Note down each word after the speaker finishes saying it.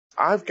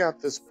I've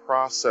got this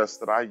process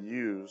that I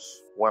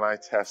use when I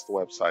test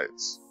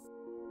websites.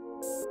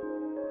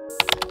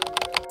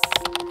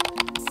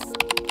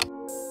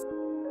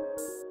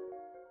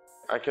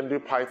 I can do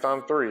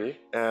Python 3,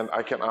 and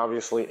I can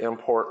obviously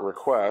import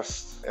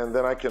requests, and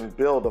then I can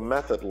build a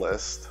method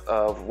list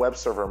of web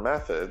server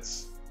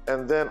methods,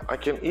 and then I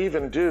can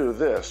even do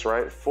this,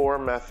 right? For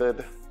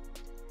method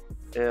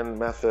in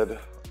method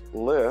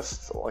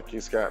list, like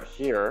he's got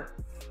here,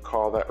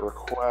 call that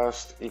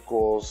request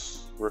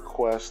equals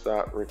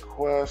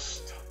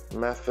request.request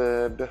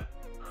method.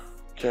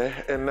 Okay,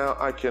 and now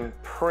I can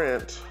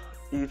print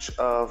each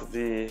of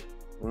the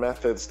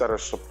methods that are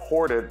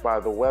supported by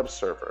the web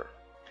server.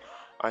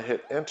 I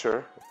hit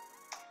enter,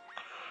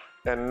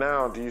 and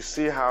now do you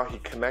see how he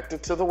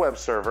connected to the web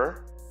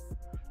server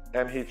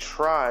and he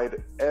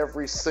tried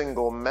every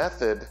single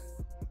method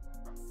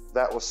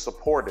that was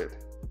supported,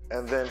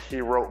 and then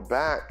he wrote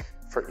back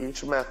for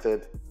each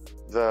method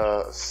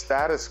the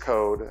status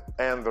code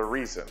and the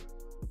reason.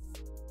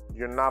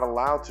 You're not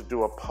allowed to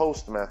do a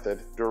post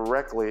method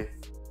directly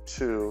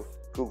to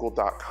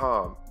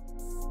google.com.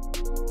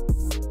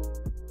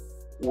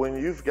 When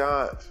you've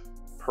got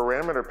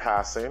parameter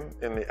passing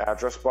in the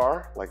address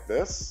bar like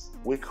this,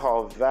 we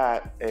call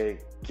that a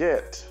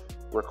GET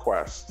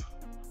request.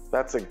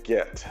 That's a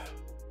GET.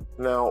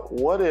 Now,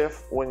 what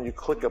if when you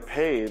click a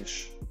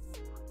page,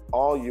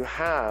 all you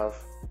have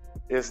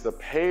is the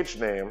page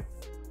name,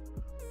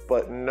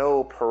 but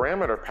no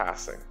parameter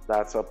passing?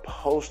 That's a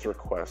post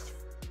request.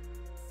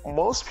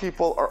 Most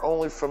people are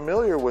only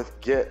familiar with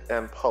GET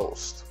and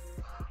POST,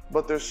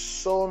 but there's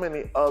so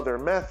many other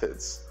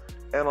methods,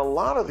 and a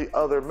lot of the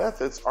other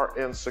methods are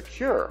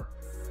insecure.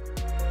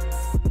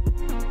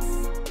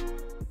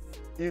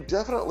 You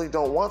definitely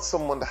don't want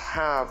someone to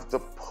have the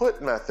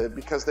put method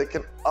because they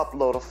can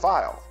upload a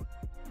file.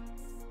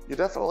 You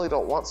definitely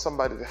don't want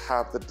somebody to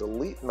have the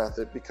delete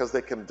method because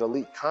they can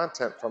delete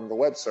content from the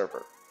web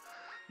server.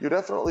 You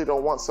definitely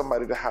don't want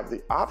somebody to have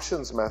the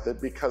options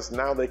method because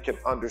now they can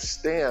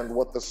understand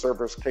what the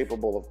server is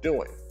capable of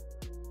doing.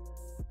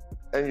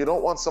 And you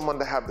don't want someone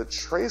to have the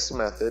trace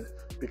method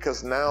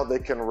because now they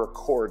can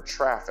record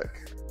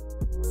traffic.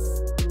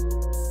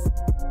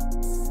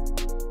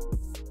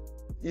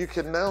 You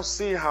can now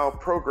see how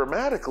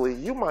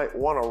programmatically you might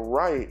want to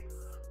write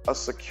a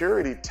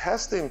security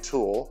testing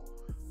tool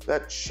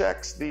that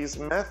checks these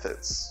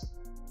methods.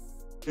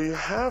 You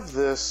have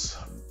this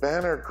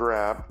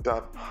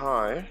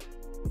bannergrab.py.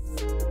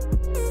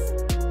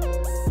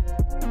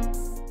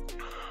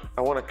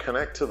 I want to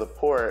connect to the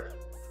port,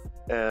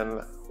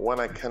 and when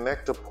I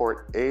connect to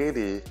port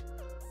 80,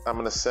 I'm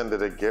going to send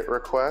it a GET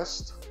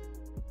request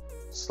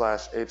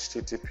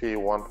 /HTTP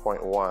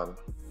 1.1.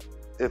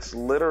 It's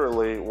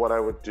literally what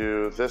I would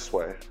do this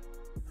way.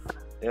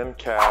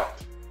 ncat,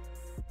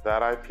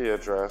 that IP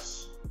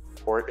address,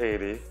 port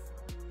 80,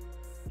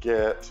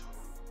 GET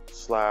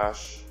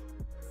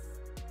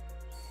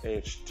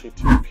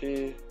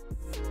 /HTTP,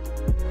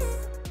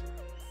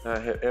 and I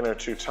hit enter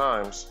 2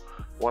 times.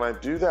 When I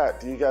do that,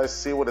 do you guys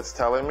see what it's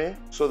telling me?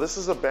 So this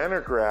is a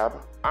banner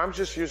grab. I'm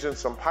just using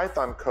some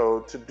Python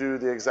code to do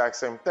the exact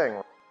same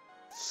thing.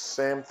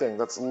 Same thing,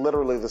 that's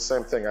literally the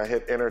same thing. I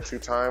hit enter 2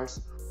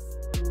 times.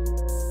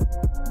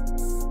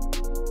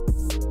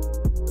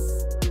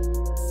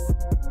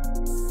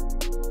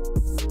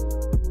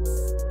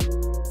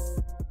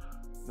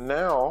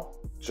 Now,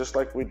 just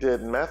like we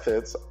did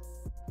methods,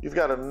 you've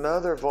got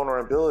another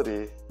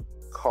vulnerability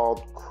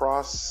called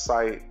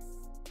cross-site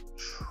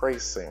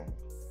tracing.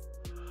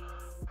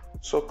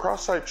 So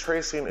cross-site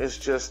tracing is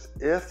just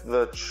if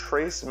the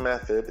trace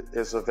method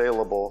is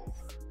available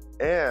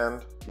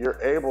and you're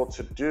able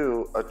to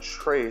do a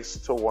trace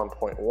to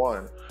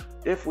 1.1.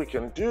 If we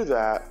can do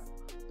that,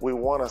 we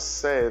want to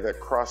say that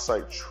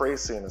cross-site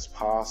tracing is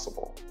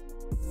possible.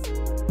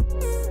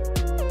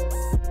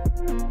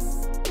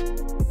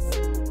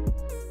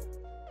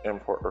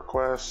 Import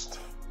request.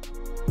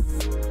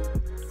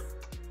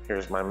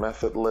 Here's my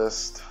method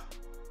list.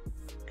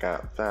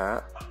 Got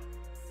that.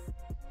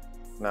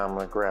 Now I'm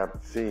going to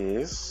grab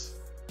these.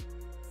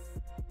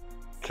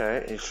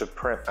 Okay, you should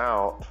print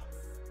out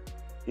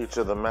each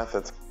of the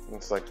methods.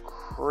 It's like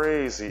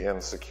crazy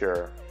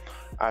insecure.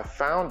 I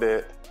found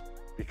it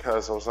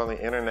because I was on the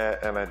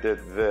internet and I did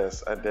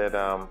this. I did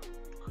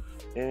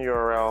in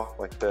URL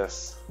like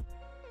this.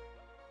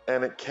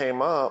 And it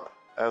came up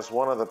as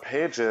one of the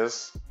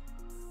pages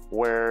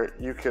where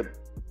you could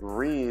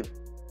read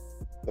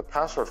the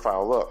password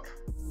file. Look.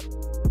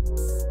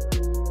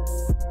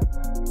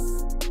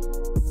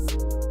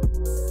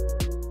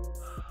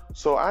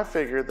 So I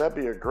figured that'd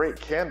be a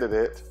great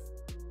candidate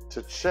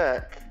to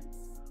check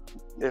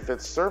if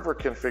its server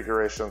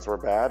configurations were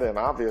bad, and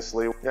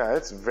obviously, yeah,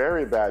 it's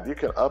very bad. You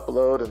can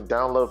upload and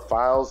download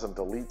files and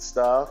delete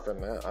stuff,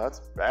 and that's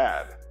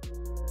bad.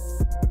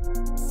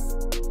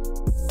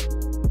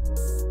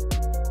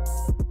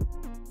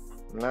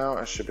 Now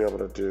I should be able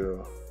to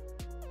do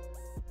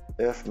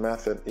if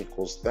method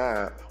equals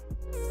that.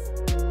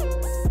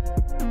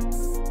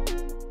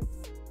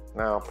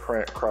 Now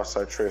print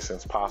cross-site tracing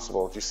is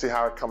possible. Do you see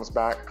how it comes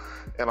back?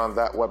 And on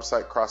that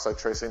website, cross-site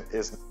tracing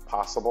is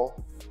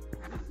possible.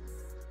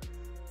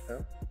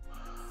 Okay.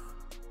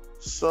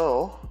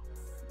 So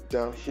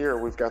down here,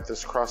 we've got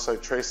this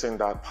cross-site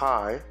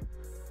tracing.py,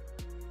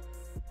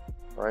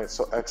 right?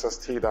 So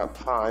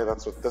XST.py,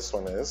 that's what this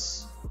one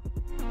is.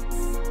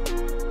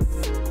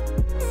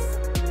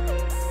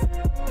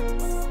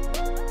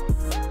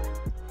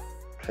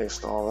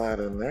 Paste all that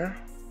in there.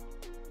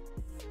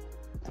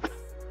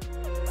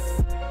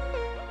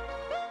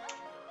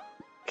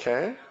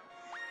 Okay.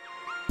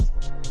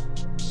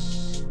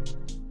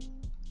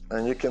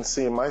 And you can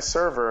see my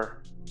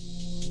server,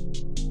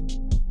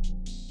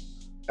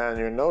 and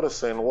you're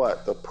noticing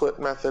what? The put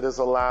method is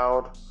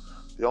allowed.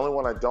 The only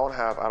one I don't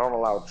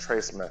allow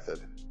trace method.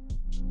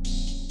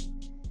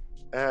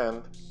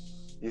 And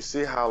you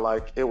see how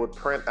like it would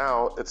print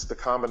out, it's the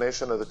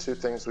combination of the two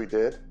things we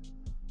did.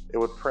 It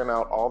would print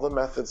out all the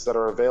methods that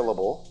are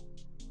available.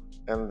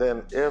 And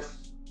then if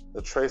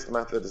the trace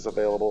method is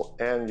available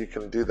and you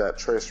can do that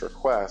trace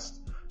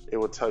request, it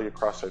would tell you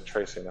cross-site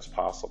tracing is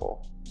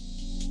possible.